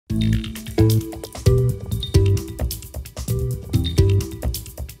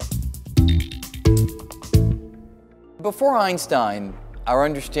Before Einstein, our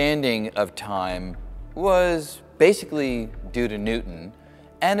understanding of time was basically due to Newton,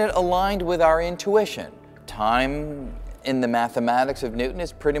 and it aligned with our intuition. Time in the mathematics of Newton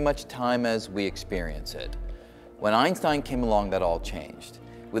is pretty much time as we experience it. When Einstein came along, that all changed.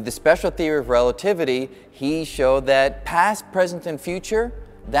 With the special theory of relativity, he showed that past, present, and future,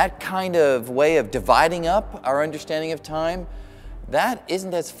 that kind of way of dividing up our understanding of time, that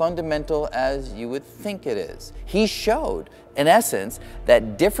isn't as fundamental as you would think it is. He showed, in essence,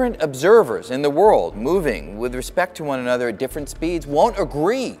 that different observers in the world moving with respect to one another at different speeds won't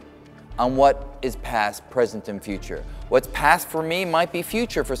agree on what is past, present, and future. What's past for me might be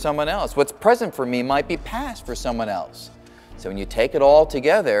future for someone else. What's present for me might be past for someone else. So when you take it all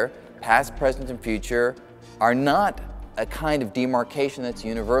together, past, present, and future are not a kind of demarcation that's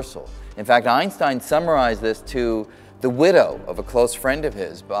universal. In fact, Einstein summarized this to the widow of a close friend of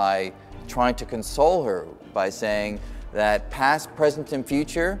his by trying to console her by saying that past, present, and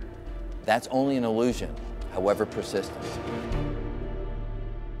future, that's only an illusion, however persistent.